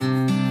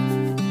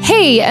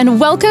Hey, and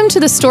welcome to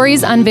the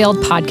Stories Unveiled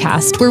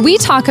podcast, where we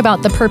talk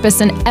about the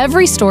purpose in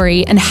every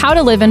story and how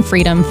to live in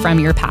freedom from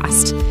your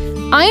past.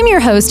 I'm your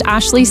host,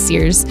 Ashley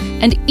Sears,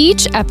 and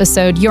each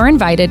episode you're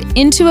invited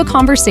into a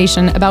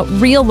conversation about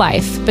real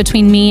life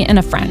between me and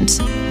a friend.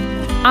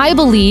 I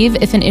believe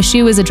if an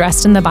issue is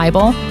addressed in the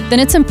Bible, then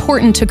it's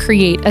important to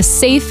create a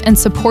safe and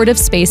supportive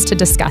space to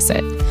discuss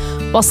it.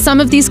 While some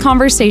of these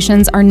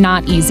conversations are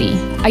not easy,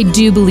 I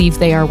do believe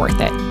they are worth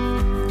it.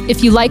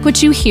 If you like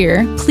what you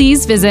hear,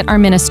 please visit our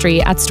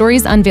ministry at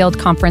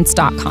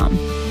storiesunveiledconference.com.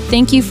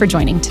 Thank you for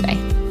joining today.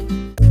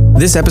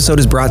 This episode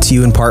is brought to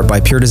you in part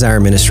by Pure Desire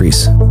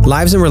Ministries.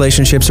 Lives and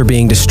relationships are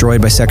being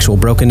destroyed by sexual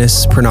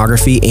brokenness,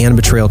 pornography, and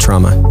betrayal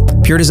trauma.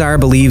 Pure Desire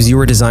believes you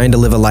are designed to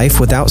live a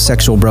life without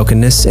sexual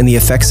brokenness and the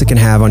effects it can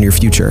have on your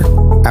future.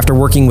 After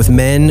working with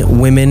men,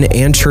 women,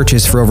 and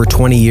churches for over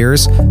 20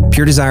 years,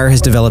 Pure Desire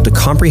has developed a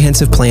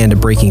comprehensive plan to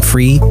breaking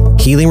free,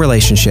 healing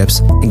relationships,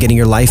 and getting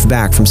your life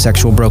back from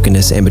sexual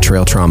brokenness and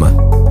betrayal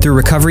trauma. Through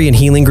recovery and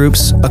healing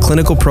groups, a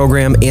clinical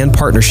program, and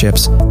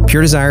partnerships,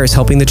 Pure Desire is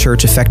helping the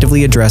church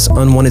effectively address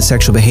unwanted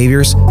sexual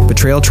behaviors,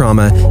 betrayal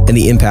trauma, and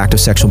the impact of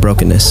sexual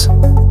brokenness.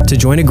 To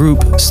join a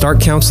group,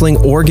 start counseling,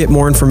 or get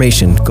more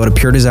information, go to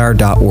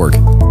puredesire.org.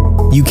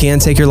 You can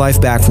take your life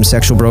back from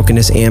sexual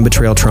brokenness and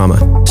betrayal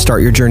trauma.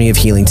 Start your journey of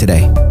healing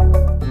today.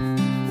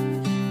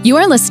 You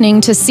are listening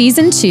to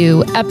Season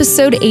 2,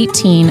 Episode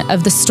 18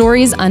 of the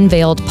Stories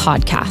Unveiled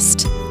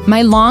podcast.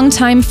 My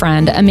longtime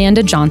friend,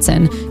 Amanda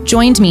Johnson,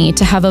 joined me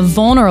to have a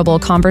vulnerable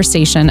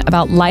conversation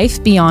about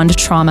life beyond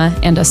trauma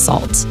and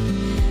assault.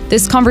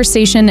 This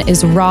conversation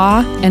is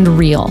raw and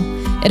real.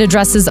 It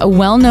addresses a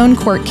well-known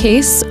court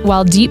case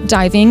while deep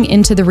diving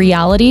into the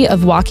reality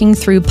of walking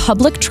through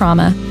public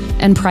trauma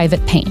and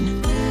private pain.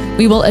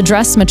 We will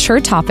address mature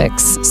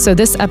topics, so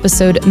this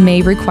episode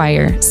may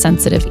require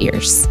sensitive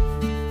ears.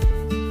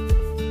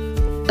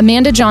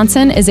 Amanda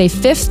Johnson is a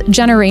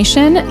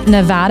fifth-generation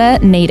Nevada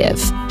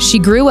native. She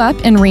grew up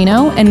in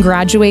Reno and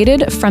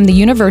graduated from the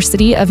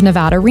University of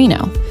Nevada,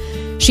 Reno.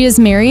 She is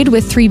married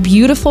with 3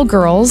 beautiful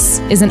girls,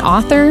 is an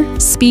author,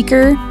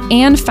 speaker,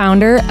 and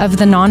founder of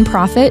the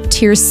nonprofit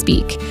Tears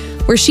Speak,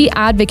 where she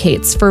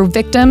advocates for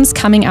victims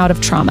coming out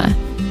of trauma.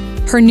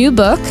 Her new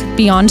book,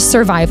 Beyond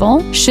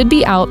Survival, should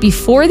be out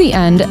before the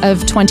end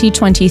of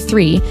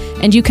 2023,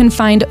 and you can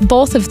find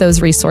both of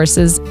those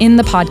resources in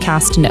the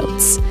podcast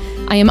notes.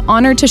 I am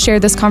honored to share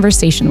this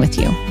conversation with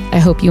you. I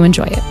hope you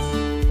enjoy it.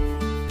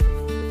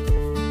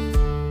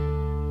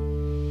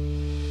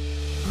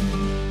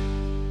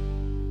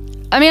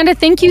 Amanda,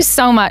 thank you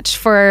so much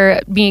for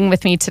being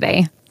with me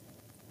today.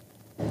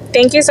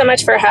 Thank you so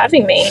much for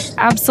having me.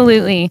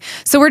 Absolutely.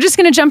 So we're just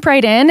going to jump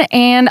right in,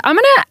 and I'm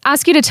going to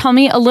ask you to tell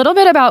me a little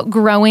bit about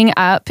growing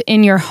up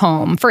in your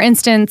home. For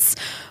instance,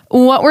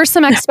 what were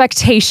some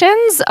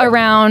expectations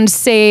around,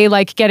 say,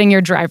 like getting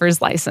your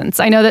driver's license?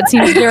 I know that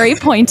seems very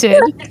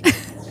pointed.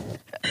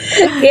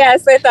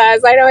 Yes, it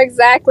does. I know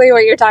exactly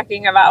what you're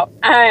talking about.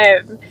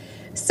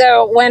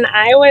 So when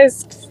I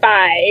was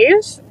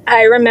 5,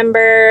 I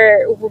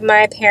remember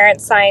my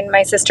parents signed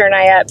my sister and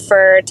I up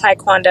for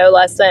Taekwondo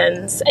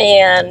lessons,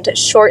 and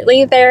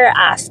shortly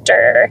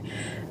thereafter,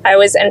 I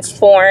was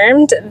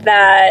informed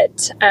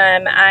that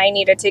I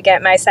needed to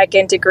get my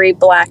 2nd degree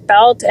black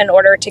belt in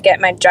order to get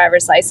my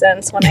driver's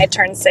license when I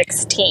turned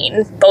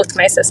 16. Both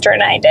my sister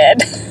and I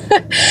did.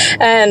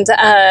 And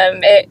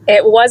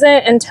it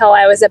wasn't until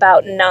I was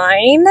about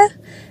 9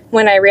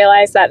 when I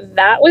realized that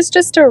that was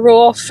just a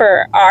rule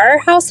for our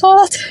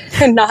household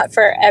and not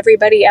for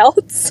everybody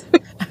else.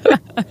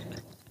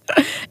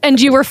 And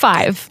you were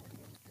 5.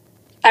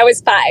 I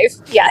was 5,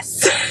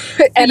 yes.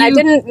 And I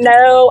didn't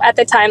know at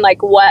the time,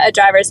 like, what a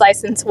driver's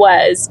license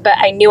was, but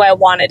I knew I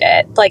wanted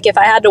it. Like, if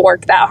I had to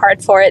work that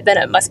hard for it, then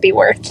it must be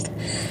worth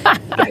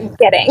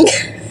getting.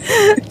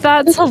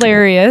 That's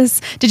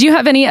hilarious. Did you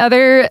have any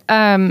other,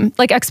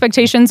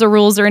 expectations or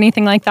rules or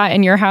anything like that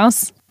in your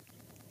house?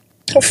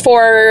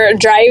 For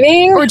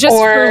driving? Or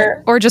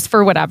just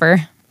for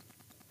whatever?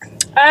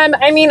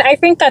 I mean, I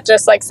think that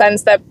just, like,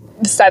 sets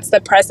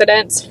the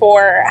precedence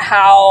for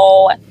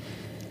how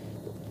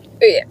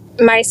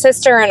my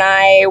sister and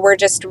I were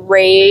just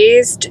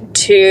raised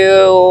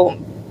to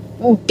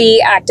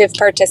be active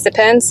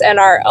participants in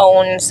our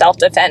own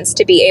self-defense,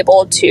 to be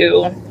able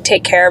to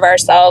take care of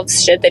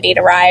ourselves should the need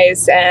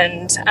arise,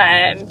 and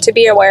to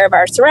be aware of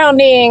our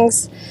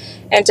surroundings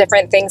and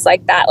different things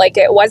like that. Like,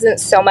 it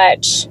wasn't so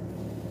much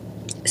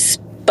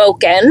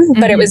spoken,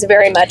 but it was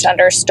very much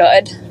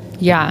understood.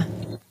 Yeah.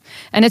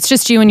 And it's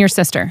just you and your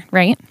sister,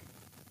 right?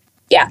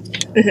 Yeah.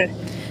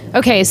 Mm-hmm.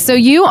 Okay, so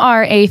you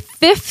are a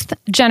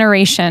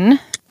 5th-generation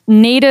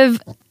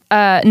native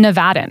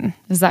Nevadan.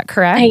 Is that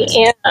correct? I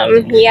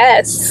am,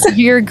 yes.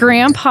 Your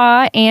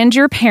grandpa and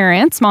your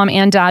parents, mom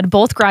and dad,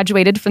 both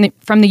graduated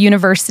from the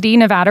University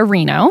Nevada,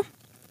 Reno.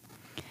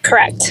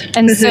 Correct.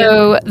 And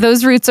so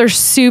those roots are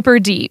super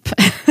deep.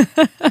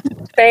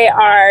 They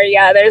are,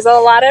 yeah. There's a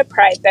lot of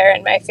pride there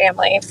in my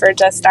family for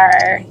just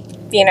our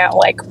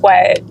like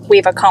what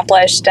we've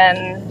accomplished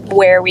and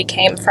where we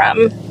came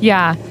from.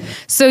 Yeah.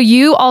 So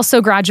you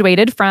also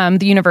graduated from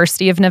the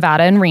University of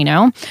Nevada in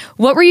Reno.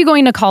 What were you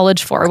going to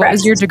college for? Correct. What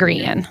was your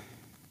degree in?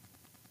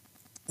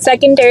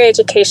 Secondary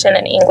education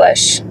in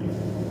English.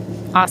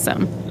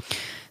 Awesome.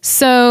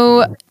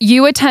 So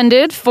you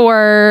attended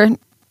for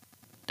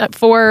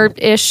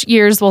 4-ish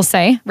years, we'll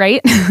say,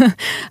 right?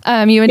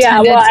 You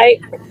attended. I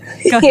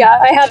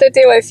had to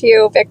do a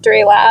few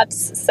victory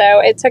laps. So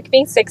it took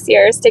me 6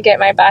 years to get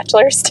my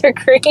bachelor's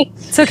degree.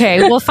 It's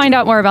okay. We'll find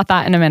out more about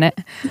that in a minute.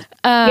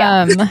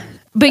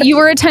 But you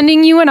were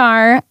attending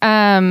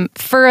UNR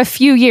for a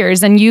few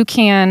years, and you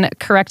can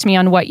correct me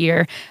on what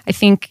year. I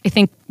think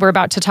we're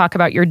about to talk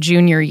about your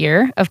junior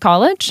year of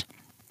college.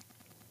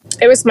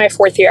 It was my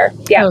 4th year.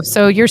 Yeah. Oh,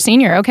 so you're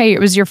senior. Okay. It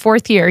was your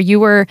 4th year. You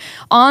were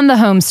on the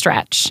home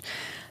stretch.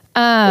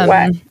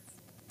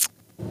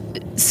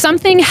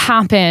 Something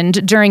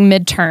happened during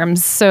midterms.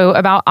 So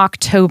about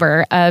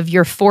October of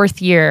your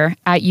 4th year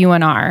at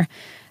UNR.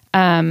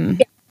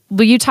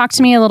 Will you talk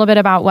to me a little bit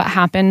about what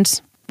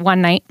happened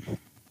one night?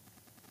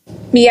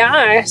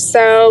 Yeah.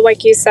 So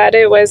like you said,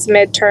 it was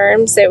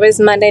midterms. It was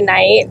Monday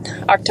night,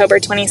 October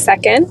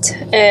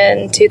 22nd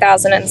in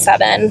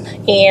 2007.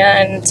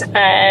 And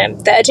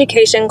the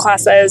education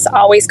classes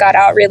always got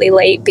out really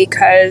late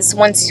because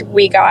once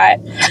we got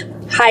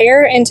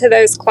higher into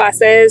those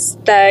classes,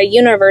 the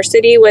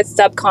university would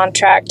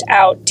subcontract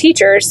out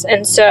teachers.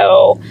 And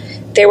so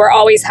they were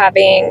always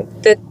having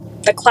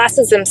the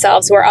classes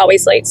themselves were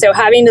always late. So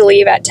having to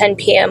leave at 10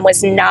 p.m.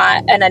 was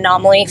not an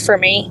anomaly for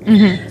me.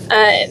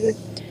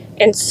 Mm-hmm.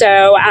 And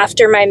so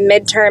after my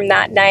midterm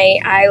that night,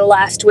 I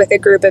left with a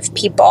group of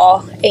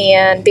people.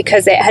 And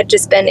because it had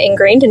just been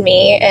ingrained in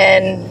me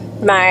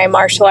in my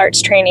martial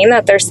arts training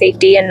that there's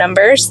safety in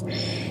numbers.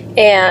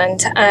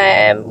 And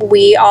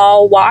we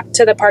all walked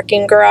to the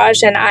parking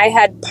garage. And I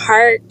had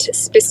parked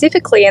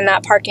specifically in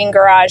that parking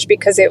garage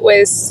because it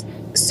was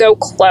so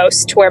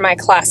close to where my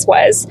class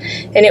was.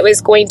 And it was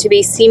going to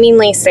be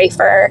seemingly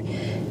safer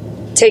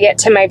to get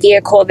to my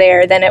vehicle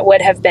there than it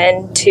would have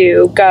been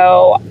to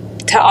go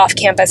to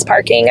off-campus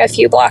parking a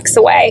few blocks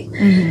away.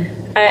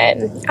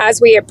 Mm-hmm.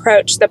 As we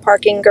approached the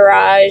parking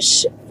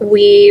garage,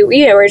 we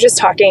were just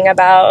talking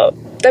about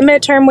the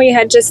midterm we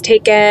had just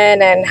taken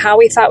and how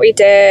we thought we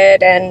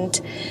did.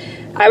 And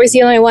I was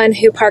the only one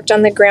who parked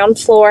on the ground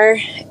floor.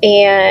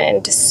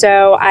 And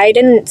so I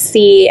didn't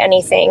see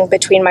anything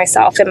between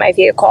myself and my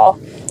vehicle.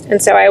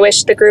 And so I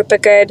wished the group a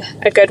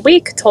good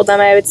week, told them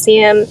I would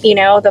see them,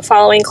 the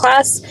following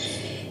class.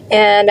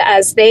 And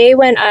as they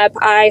went up,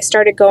 I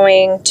started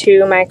going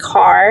to my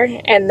car.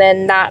 And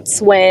then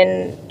that's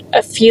when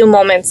a few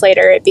moments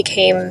later, it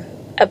became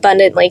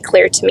abundantly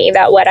clear to me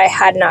that what I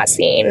had not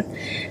seen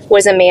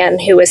was a man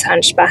who was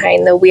hunched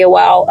behind the wheel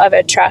well of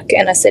a truck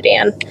in a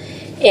sedan.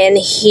 And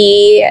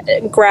he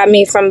grabbed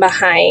me from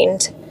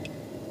behind,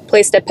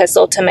 placed a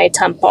pistol to my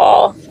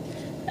temple,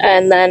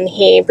 and then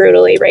he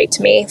brutally raped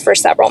me for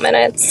several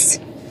minutes.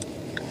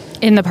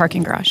 In the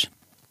parking garage?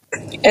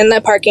 In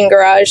the parking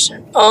garage,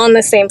 on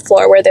the same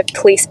floor where the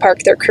police park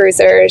their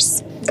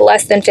cruisers,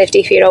 less than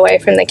 50 feet away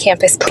from the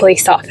campus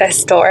police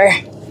office door.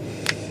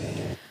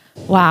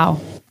 Wow.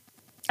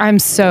 I'm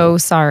so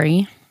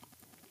sorry.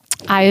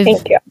 I've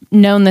Thank you.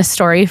 known this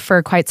story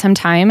for quite some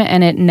time,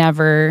 and it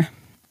never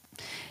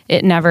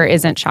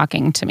isn't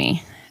shocking to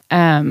me.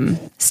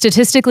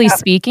 Statistically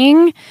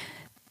speaking,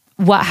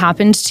 what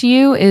happened to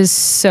you is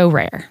so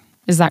rare.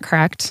 Is that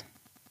correct?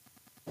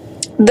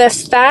 The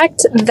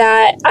fact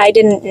that I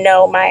didn't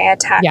know my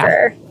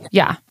attacker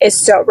is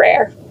so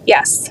rare.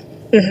 Yes.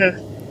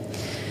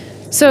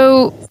 Mm-hmm.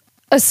 So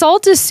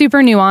assault is super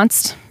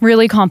nuanced,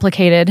 really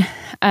complicated.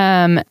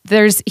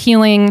 There's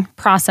healing,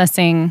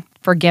 processing,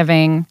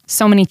 forgiving,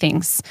 so many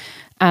things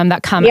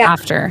that come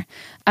after.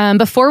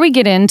 Before we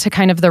get into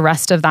kind of the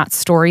rest of that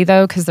story,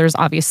 though, because there's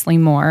obviously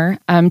more,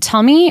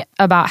 tell me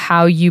about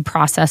how you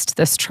processed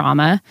this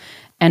trauma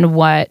and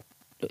what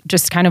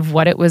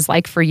it was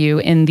like for you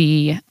in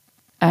the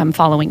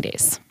following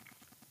days.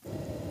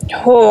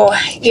 Oh,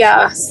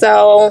 yeah.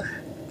 So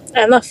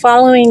in the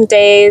following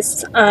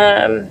days,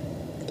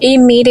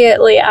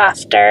 immediately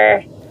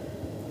after,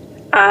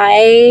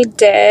 I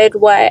did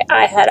what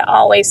I had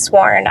always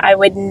sworn I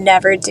would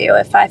never do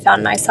if I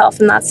found myself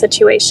in that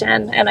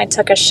situation. And I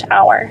took a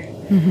shower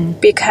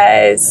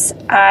because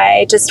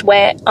I just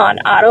went on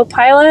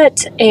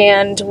autopilot.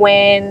 And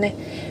when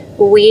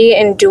we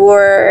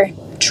endure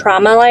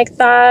trauma like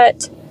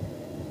that,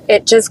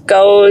 it just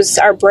goes,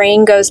 our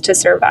brain goes to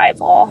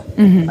survival.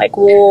 Like,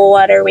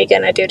 what are we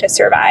going to do to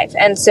survive?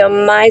 And so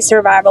my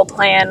survival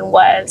plan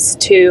was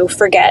to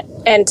forget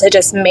and to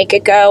just make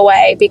it go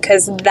away,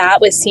 because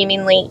that was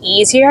seemingly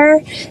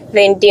easier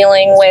than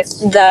dealing with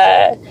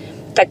the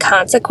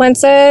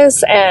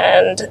consequences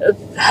and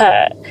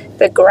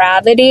the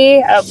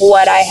gravity of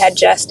what I had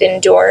just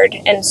endured.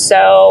 And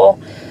so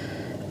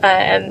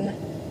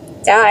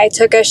I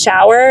took a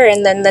shower,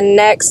 and then the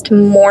next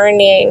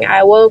morning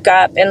I woke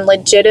up and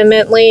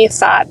legitimately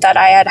thought that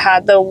I had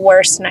had the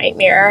worst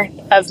nightmare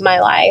of my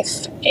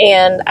life.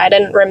 And I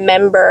didn't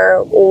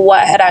remember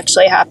what had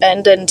actually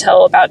happened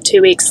until about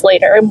 2 weeks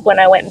later when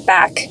I went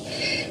back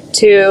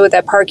to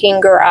the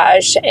parking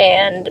garage,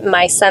 and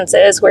my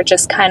senses were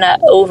just kind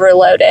of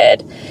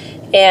overloaded.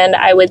 And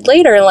I would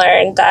later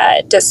learn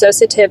that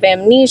dissociative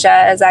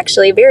amnesia is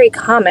actually very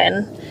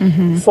common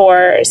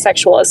for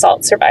sexual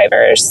assault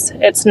survivors.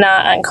 It's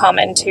not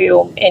uncommon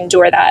to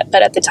endure that,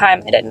 but at the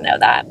time I didn't know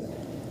that.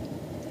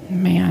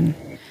 Man.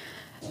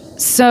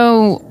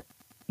 So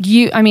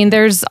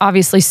there's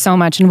obviously so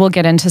much, and we'll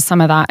get into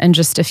some of that in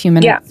just a few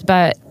minutes,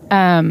 but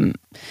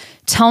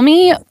tell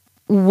me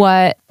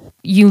what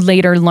you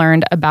later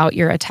learned about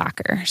your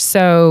attacker.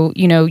 So,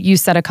 you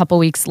said a couple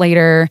weeks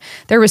later,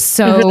 there was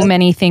so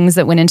many things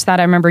that went into that.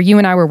 I remember you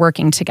and I were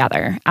working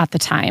together at the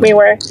time. We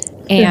were.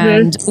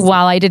 And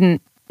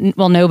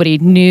while nobody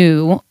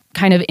knew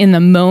kind of in the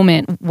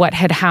moment what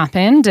had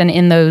happened. And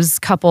in those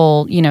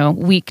couple,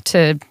 week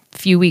to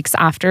few weeks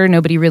after,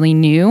 nobody really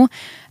knew.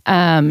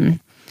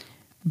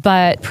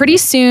 But pretty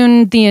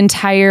soon the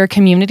entire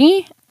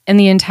community and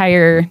the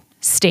entire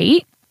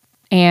state,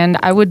 and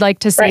I would like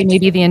to say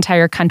maybe the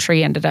entire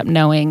country, ended up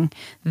knowing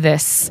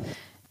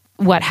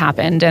what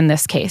happened in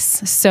this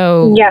case.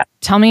 So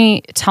tell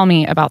me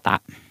about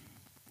that.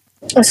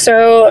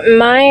 So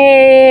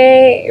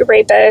my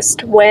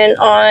rapist went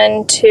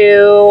on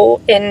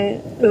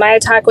my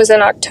attack was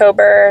in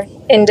October.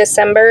 In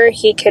December,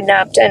 he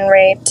kidnapped and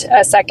raped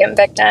a second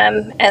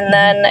victim. And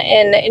then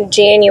in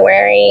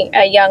January,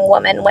 a young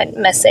woman went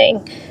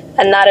missing.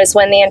 And that is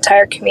when the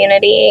entire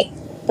community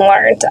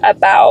learned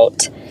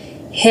about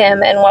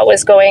him and what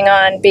was going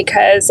on,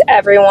 because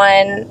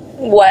everyone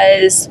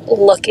was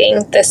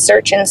looking. This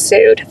search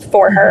ensued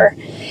for her.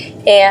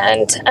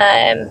 And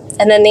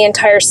then the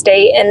entire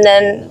state, and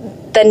then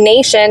the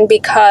nation,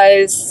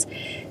 because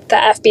the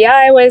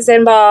FBI was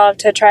involved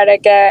to try to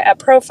get a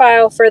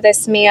profile for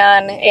this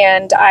man.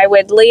 And I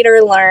would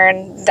later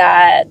learn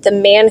that the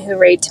man who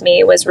raped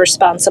me was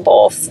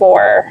responsible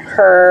for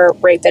her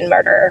rape and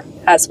murder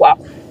as well.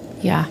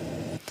 Yeah.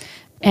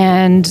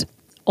 And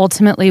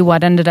ultimately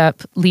what ended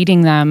up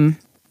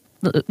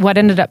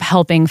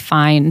helping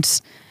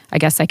find, I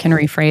guess I can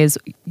rephrase,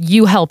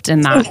 you helped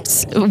in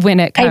that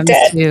when it comes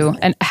to,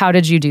 and how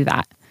did you do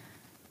that?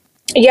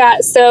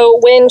 Yeah, so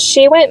when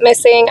she went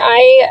missing,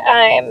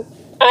 I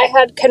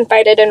had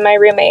confided in my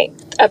roommate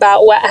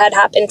about what had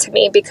happened to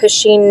me, because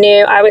she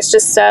knew I was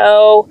just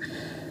so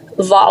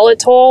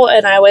volatile,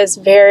 and I was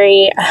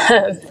very,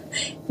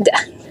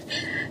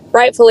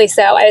 rightfully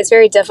so, I was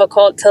very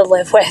difficult to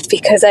live with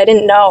because I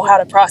didn't know how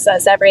to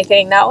process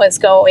everything that was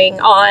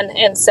going on.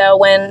 And so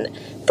when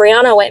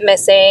Brianna went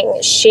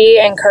missing, she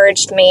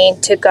encouraged me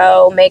to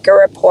go make a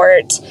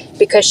report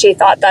because she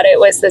thought that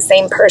it was the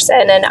same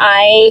person. And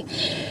I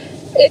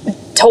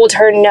told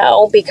her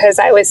no, because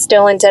I was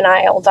still in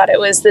denial that it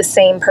was the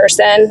same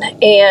person.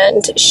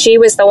 And she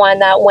was the one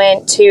that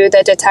went to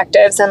the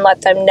detectives and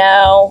let them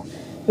know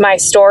my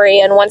story.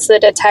 And once the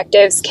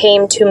detectives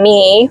came to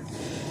me,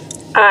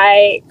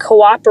 I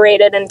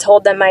cooperated and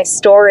told them my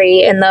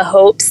story in the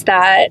hopes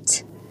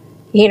that,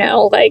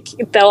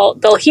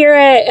 they'll hear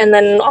it, and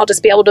then I'll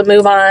just be able to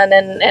move on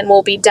and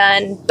we'll be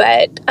done.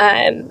 But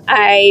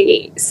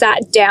I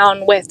sat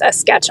down with a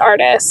sketch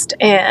artist,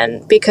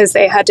 and because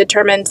they had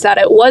determined that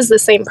it was the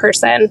same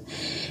person,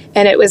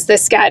 and it was the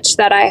sketch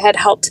that I had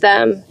helped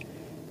them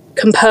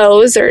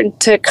compose or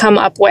to come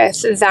up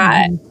with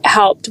that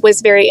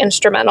was very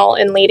instrumental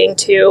in leading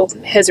to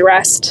his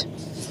arrest.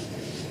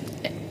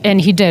 And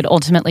he did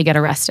ultimately get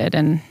arrested,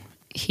 and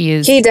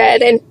he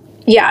did. And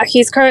yeah,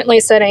 he's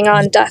currently sitting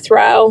on death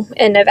row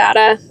in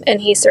Nevada,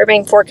 and he's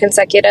serving 4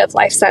 consecutive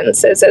life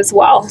sentences as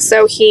well.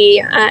 So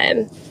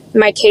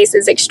my case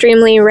is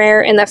extremely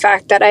rare in the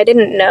fact that I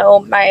didn't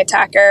know my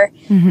attacker.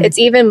 It's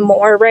even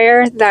more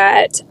rare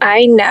that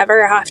I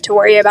never have to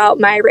worry about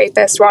my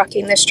rapist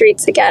walking the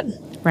streets again.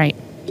 Right.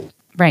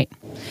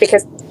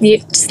 Because you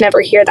just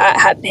never hear that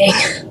happening.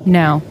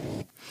 No.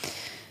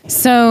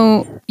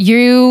 So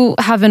you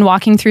have been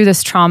walking through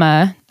this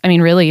trauma,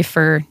 really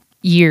for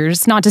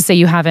years. Not to say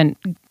you haven't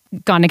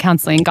gone to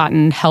counseling,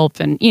 gotten help,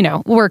 and,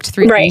 worked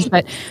through things,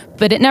 but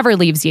it never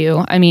leaves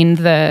you.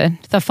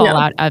 The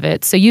fallout of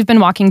it. So you've been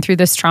walking through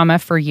this trauma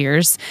for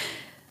years.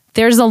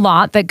 There's a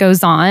lot that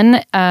goes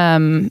on.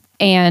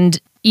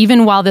 And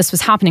even while this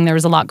was happening, there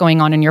was a lot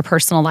going on in your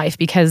personal life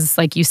because,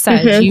 like you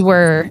said, you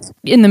were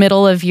in the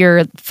middle of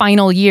your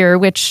final year,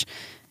 which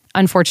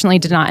unfortunately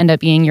did not end up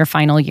being your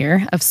final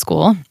year of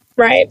school.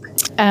 Right.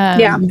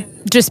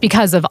 Just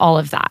because of all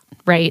of that,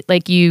 right?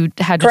 Like you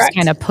had just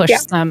kind of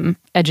pushed some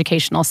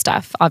educational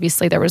stuff.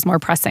 Obviously, there was more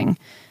pressing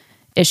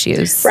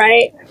issues.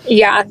 Right.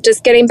 Yeah.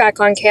 Just getting back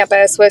on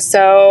campus was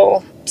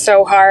so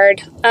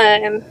hard.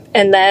 And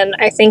then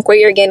I think what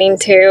you're getting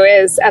to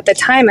is at the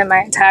time of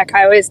my attack,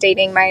 I was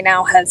dating my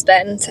now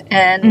husband,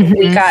 and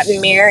we got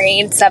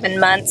married 7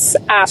 months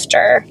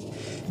after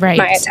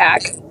my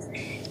attack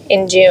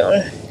in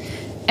June.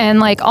 And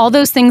like all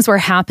those things were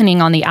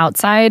happening on the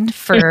outside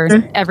for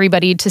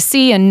everybody to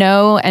see and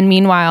know. And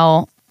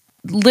meanwhile,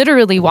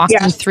 literally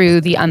walking through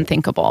the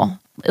unthinkable,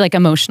 like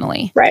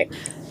emotionally. Right.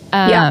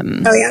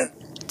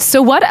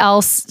 So what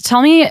else,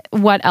 tell me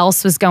what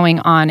else was going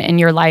on in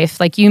your life?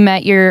 Like you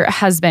met your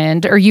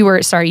husband, or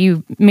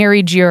you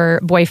married your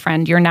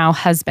boyfriend, your now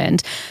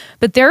husband,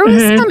 but there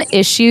was some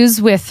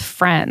issues with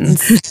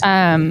friends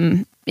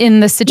in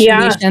the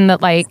situation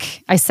that,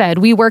 like I said,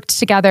 we worked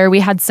together, we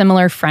had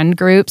similar friend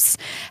groups.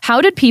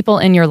 How did people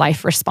in your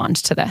life respond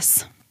to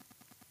this?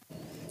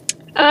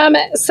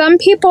 Some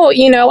people,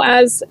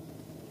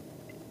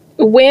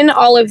 when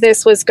all of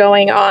this was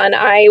going on,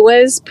 I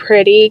was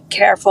pretty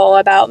careful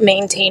about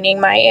maintaining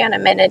my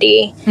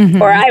anonymity,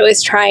 or I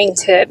was trying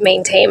to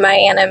maintain my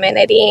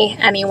anonymity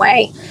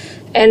anyway.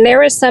 And there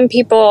were some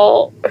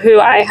people who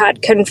I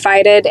had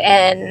confided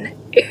in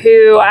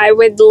who I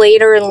would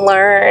later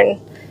learn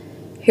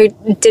who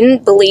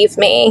didn't believe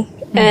me,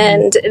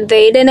 and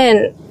they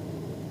didn't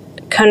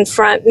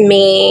confront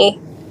me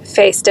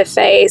face to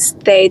face.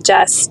 They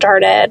just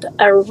started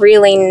a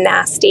really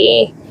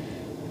nasty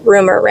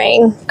rumor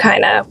ring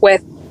kind of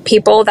with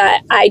people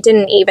that I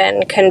didn't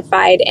even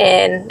confide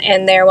in.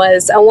 And there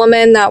was a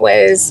woman that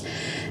was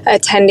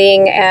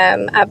attending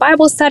a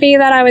Bible study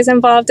that I was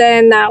involved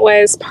in that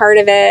was part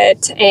of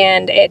it.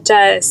 And it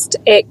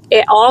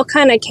all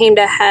kind of came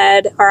to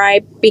head, or I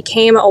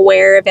became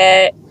aware of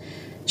it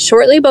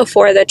shortly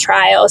before the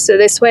trial. So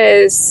this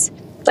was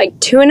like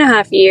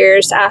 2.5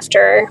 years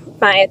after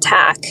my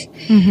attack.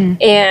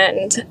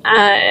 And,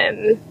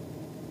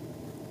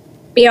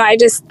 I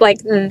just like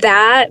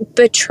that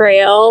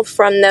betrayal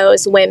from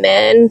those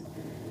women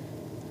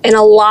in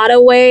a lot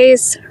of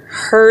ways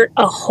hurt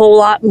a whole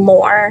lot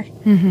more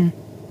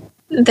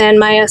than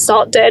my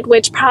assault did,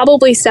 which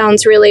probably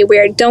sounds really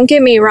weird. Don't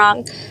get me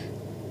wrong.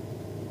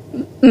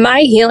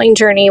 My healing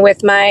journey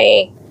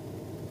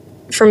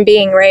from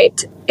being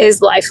raped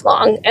is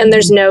lifelong, and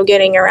there's no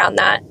getting around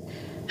that.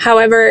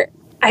 However,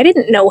 I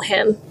didn't know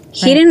him.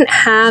 He didn't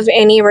have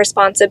any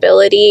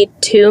responsibility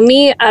to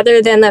me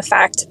other than the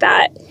fact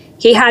that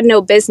he had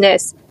no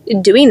business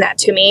doing that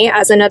to me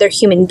as another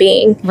human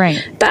being.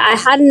 Right. But I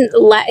hadn't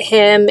let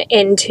him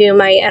into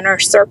my inner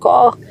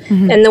circle.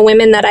 And the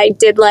women that I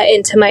did let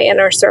into my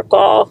inner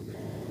circle,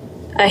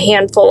 a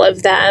handful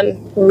of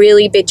them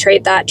really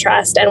betrayed that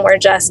trust and were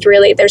just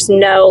really,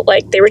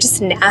 they were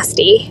just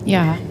nasty.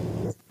 Yeah.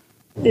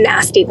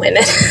 Nasty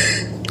women.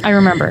 I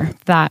remember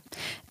that.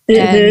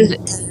 And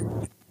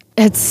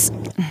that's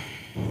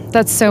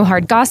so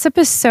hard. Gossip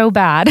is so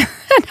bad.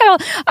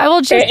 I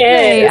will just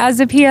say as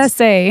a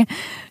PSA,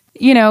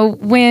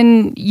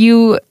 when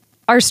you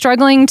are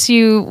struggling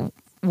to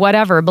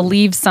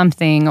believe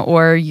something,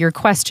 or you're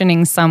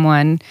questioning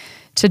someone,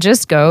 to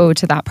just go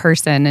to that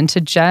person and to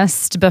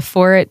just,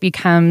 before it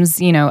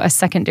becomes, a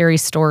secondary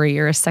story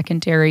or a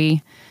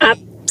secondary.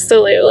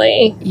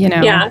 Absolutely.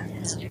 Yeah.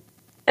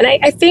 And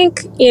I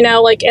think,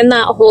 like in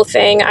that whole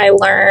thing, I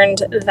learned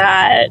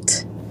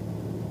that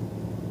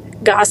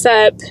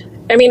gossip,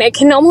 it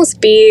can almost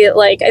be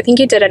like, I think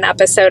you did an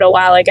episode a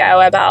while ago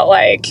about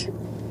like,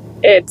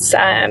 it's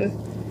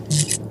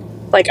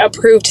like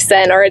approved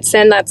sin, or it's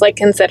sin that's like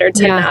considered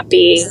to not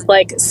be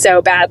like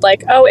so bad,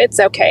 like, oh, it's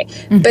okay.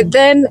 But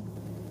then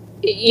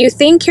you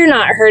think you're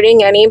not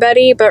hurting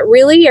anybody, but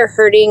really you're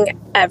hurting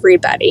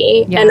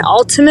everybody. And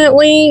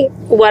ultimately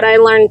what I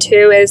learned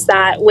too is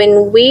that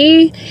when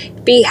we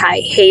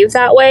behave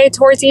that way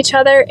towards each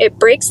other, it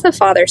breaks the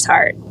Father's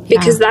heart,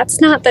 because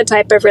that's not the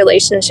type of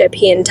relationship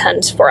he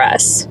intends for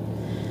us.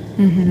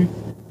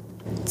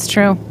 It's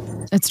true.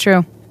 It's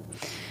true.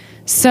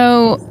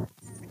 So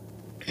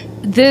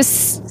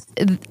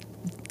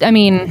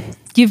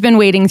you've been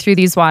wading through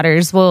these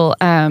waters. We'll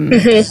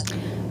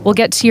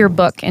get to your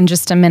book in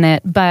just a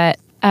minute, but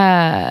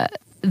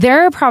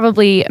there are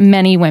probably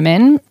many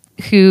women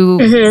who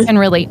can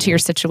relate to your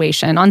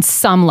situation on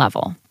some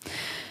level.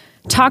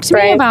 Talk to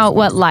me about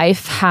what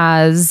life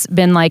has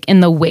been like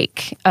in the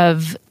wake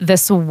of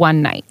this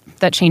one night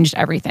that changed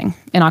everything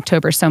in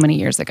October so many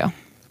years ago.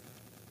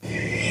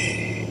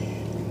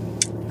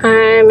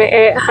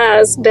 It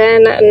has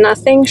been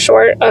nothing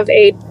short of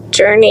a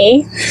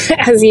journey,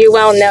 as you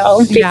well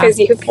know, because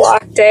you've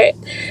walked it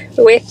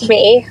with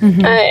me.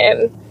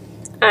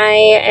 I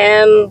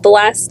am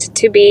blessed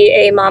to be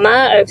a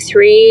mama of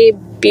 3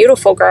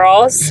 beautiful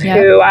girls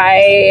who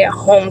I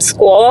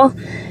homeschool,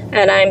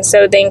 and I'm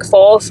so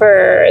thankful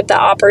for the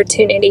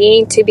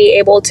opportunity to be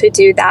able to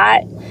do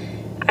that.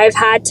 I've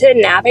had to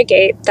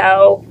navigate,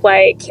 though,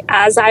 like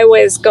as I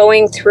was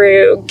going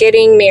through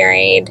getting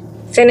married,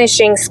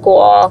 finishing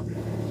school,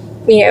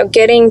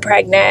 getting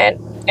pregnant,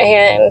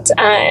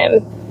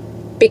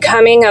 and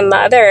becoming a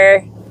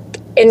mother.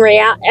 In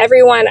reality,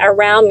 everyone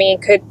around me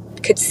could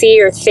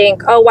see or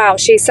think, oh, wow,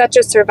 she's such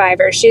a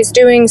survivor. She's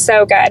doing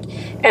so good.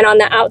 And on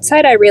the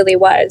outside, I really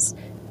was.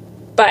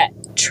 But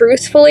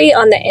truthfully,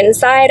 on the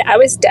inside, I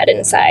was dead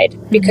inside,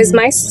 because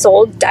my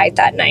soul died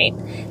that night.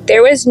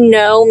 There was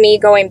no me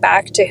going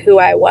back to who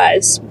I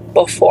was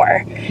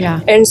before.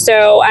 Yeah. And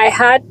so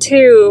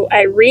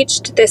I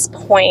reached this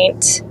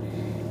point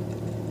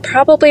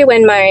probably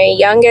when my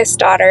youngest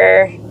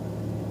daughter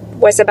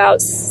was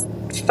about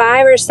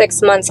 5 or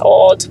 6 months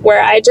old,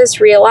 where I just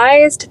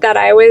realized that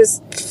I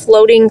was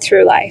floating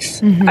through life.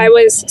 Mm-hmm. I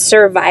was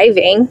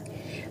surviving.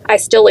 I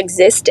still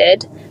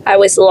existed. I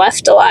was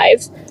left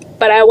alive,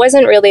 but I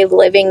wasn't really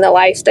living the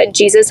life that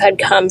Jesus had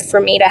come for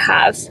me to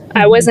have. Mm-hmm.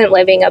 I wasn't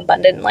living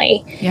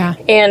abundantly. Yeah.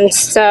 And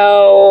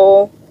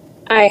so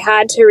I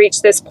had to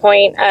reach this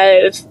point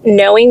of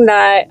knowing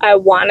that I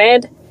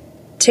wanted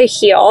to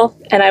heal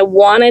and I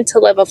wanted to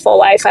live a full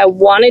life. I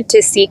wanted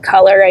to see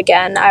color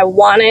again. I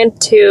wanted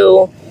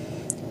to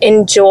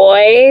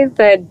enjoy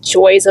the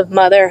joys of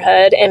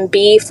motherhood and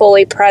be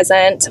fully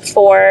present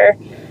for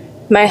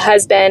my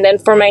husband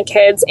and for my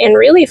kids and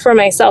really for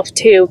myself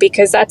too,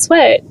 because that's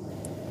what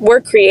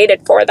we're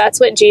created for. That's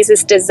what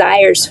Jesus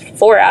desires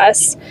for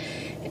us.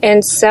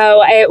 And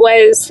so it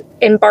was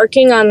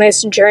embarking on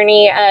this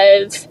journey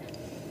of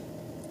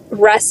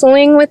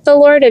wrestling with the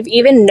Lord, of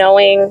even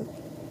knowing,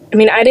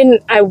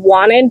 I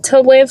wanted to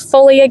live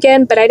fully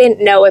again, but I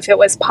didn't know if it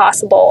was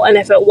possible. And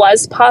if it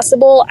was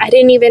possible, I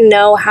didn't even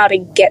know how to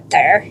get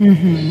there.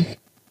 Mm-hmm.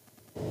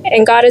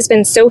 And God has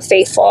been so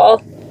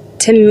faithful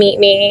to meet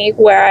me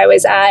where I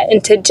was at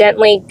and to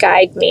gently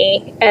guide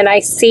me. And I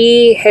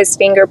see his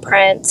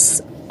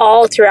fingerprints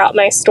all throughout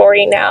my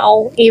story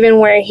now, even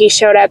where he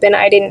showed up and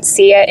I didn't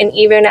see it. And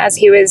even as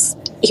he was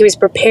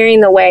preparing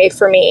the way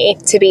for me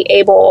to be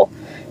able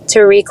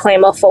to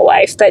reclaim a full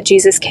life that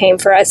Jesus came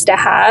for us to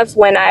have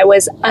when I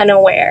was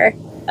unaware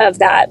of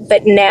that.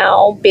 But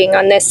now, being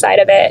on this side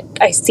of it,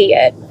 I see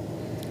it.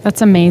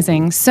 That's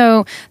amazing.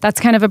 So that's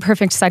kind of a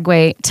perfect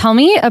segue. Tell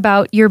me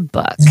about your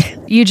book.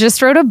 You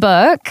just wrote a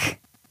book.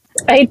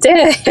 I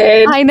did.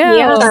 I know.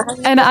 Yeah.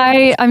 And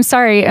I'm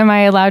sorry, am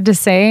I allowed to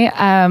say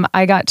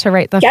I got to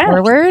write the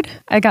foreword?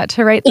 I got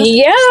to write the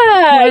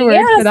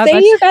foreword. Say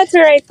you got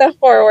to write the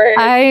foreword.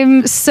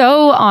 I'm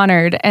so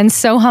honored and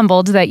so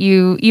humbled that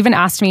you even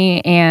asked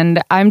me,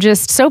 and I'm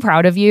just so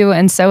proud of you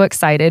and so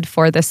excited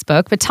for this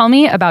book. But tell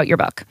me about your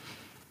book.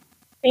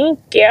 Thank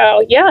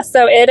you. Yeah,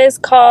 so it is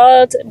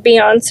called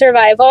Beyond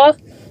Survival,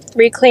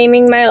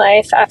 Reclaiming My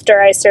Life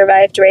After I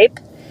Survived Rape.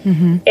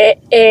 Mm-hmm.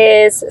 It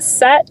is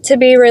set to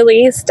be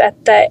released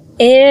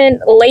in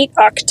late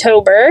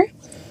October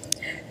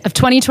of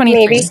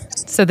 2023. Maybe.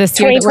 So this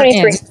year that we're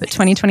in, but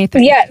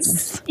 2023.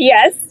 Yes,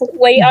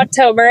 late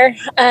October.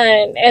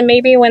 And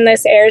maybe when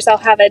this airs, I'll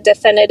have a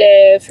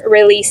definitive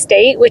release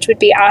date, which would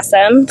be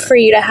awesome for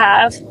you to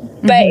have.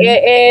 Mm-hmm. But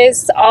it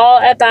is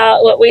all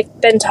about what we've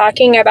been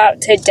talking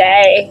about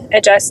today,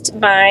 just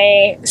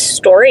my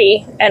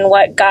story and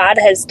what God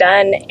has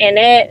done in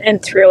it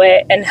and through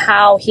it and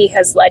how he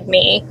has led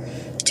me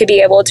to be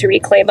able to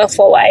reclaim a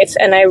full life.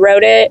 And I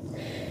wrote it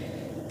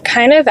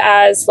kind of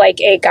as like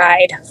a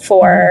guide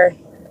for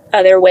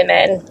other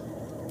women,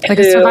 like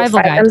a survival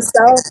guide.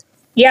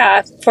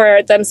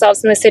 For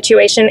themselves in the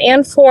situation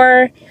and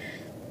for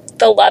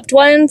the loved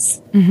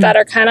ones that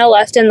are kind of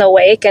left in the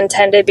wake and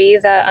tend to be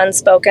the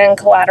unspoken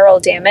collateral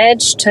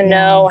damage, to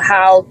know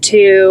how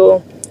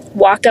to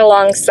walk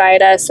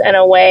alongside us in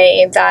a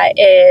way that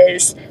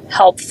is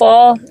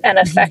helpful and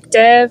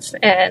effective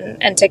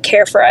and to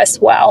care for us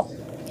well.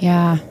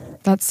 Yeah,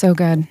 that's so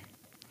good.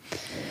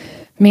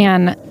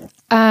 Man,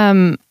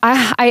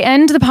 I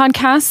end the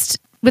podcast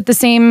with the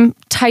same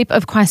type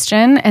of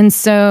question. And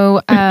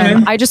so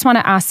I just want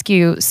to ask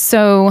you,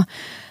 so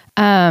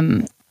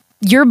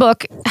your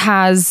book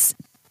has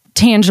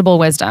tangible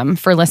wisdom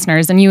for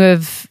listeners, and you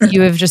have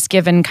just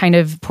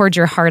poured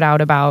your heart out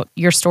about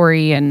your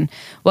story and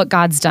what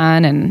God's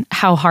done and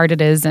how hard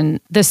it is. And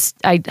this,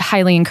 I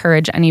highly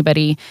encourage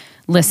anybody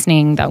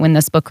listening that when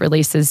this book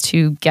releases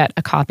to get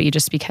a copy,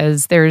 just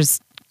because there's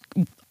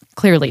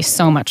clearly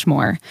so much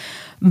more.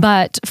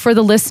 But for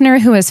the listener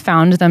who has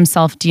found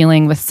themselves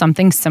dealing with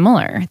something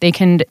similar, they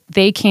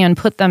can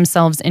put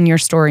themselves in your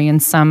story in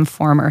some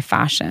form or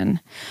fashion.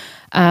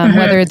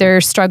 Whether they're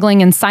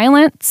struggling in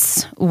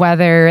silence,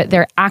 whether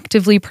they're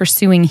actively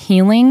pursuing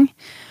healing,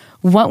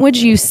 what would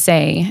you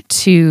say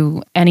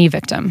to any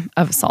victim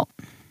of assault?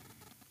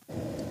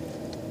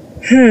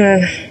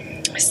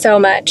 So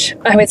much.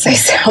 I would say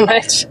so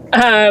much.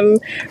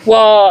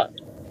 Well,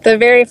 the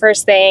very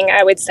first thing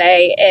I would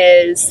say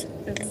is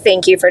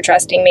thank you for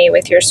trusting me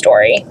with your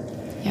story.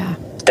 Yeah.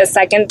 The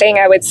second thing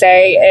I would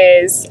say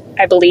is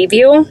I believe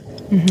you,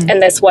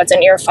 and this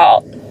wasn't your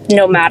fault.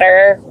 No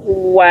matter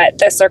what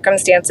the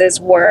circumstances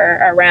were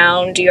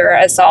around your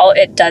assault,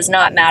 it does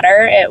not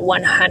matter. It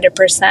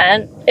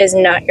 100% is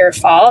not your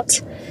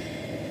fault.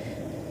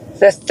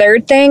 The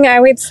third thing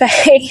I would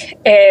say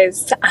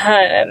is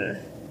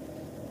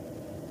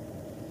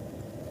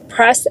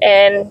press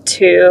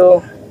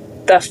into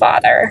the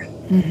Father.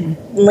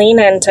 Lean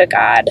into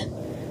God.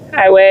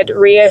 I would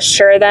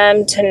reassure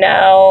them to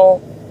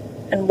know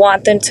and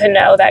want them to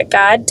know that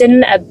God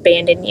didn't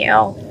abandon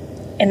you.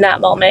 In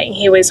that moment,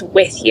 he was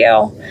with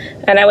you.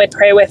 And I would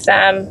pray with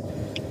them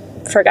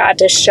for God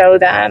to show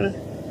them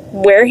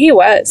where he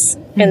was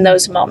in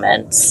those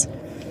moments.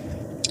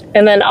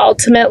 And then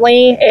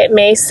ultimately, it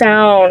may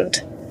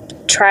sound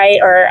trite,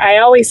 or I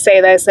always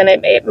say this, and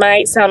it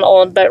might sound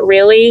old, but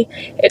really,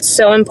 it's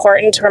so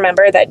important to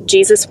remember that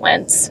Jesus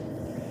wins.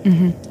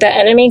 Mm-hmm. The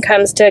enemy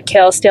comes to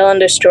kill, steal, and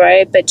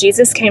destroy, but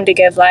Jesus came to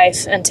give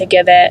life and to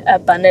give it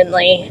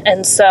abundantly.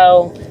 And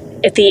so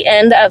at the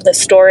end of the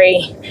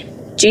story,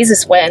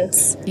 Jesus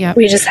wins. Yep.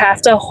 We just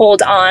have to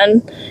hold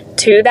on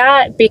to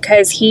that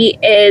because he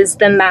is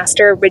the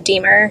master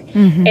redeemer,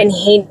 mm-hmm. and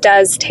he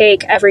does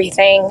take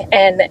everything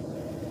and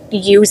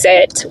use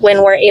it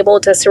when we're able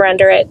to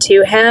surrender it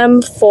to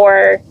him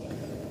for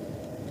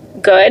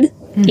good,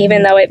 mm-hmm.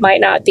 even though it might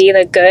not be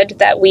the good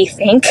that we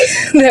think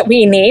that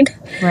we need.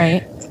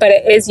 Right. But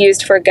it is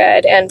used for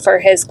good and for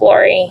his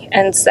glory.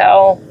 And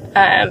so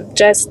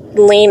just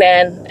lean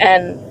in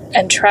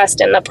and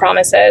trust in the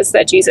promises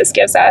that Jesus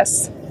gives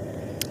us.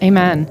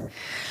 Amen.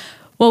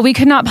 Well, we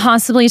could not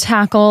possibly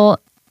tackle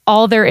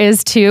all there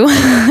is to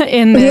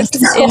in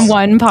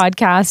one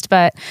podcast,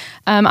 but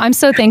I'm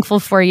so thankful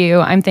for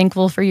you. I'm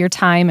thankful for your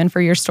time and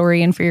for your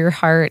story and for your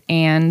heart.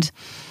 And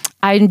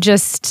I'm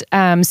just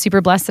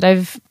super blessed that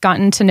I've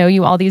gotten to know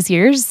you all these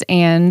years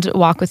and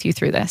walk with you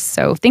through this.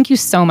 So thank you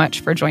so much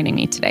for joining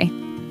me today.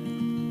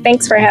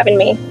 Thanks for having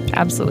me.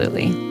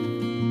 Absolutely.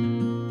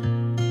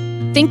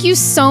 Thank you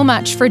so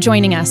much for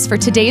joining us for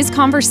today's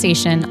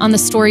conversation on the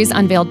Stories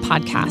Unveiled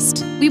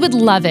podcast. We would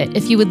love it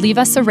if you would leave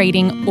us a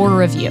rating or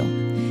review.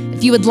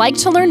 If you would like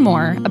to learn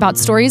more about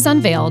Stories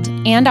Unveiled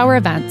and our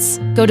events,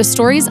 go to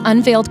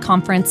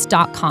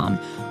storiesunveiledconference.com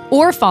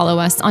or follow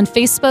us on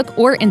Facebook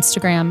or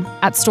Instagram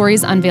at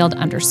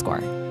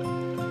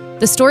storiesunveiled_.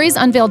 The Stories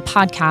Unveiled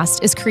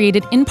podcast is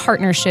created in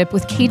partnership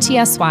with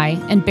KTSY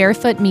and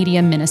Barefoot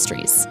Media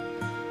Ministries.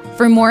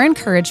 For more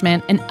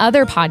encouragement and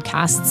other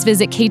podcasts,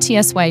 visit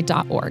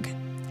ktsy.org.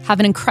 Have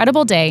an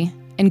incredible day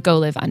and go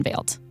live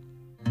unveiled.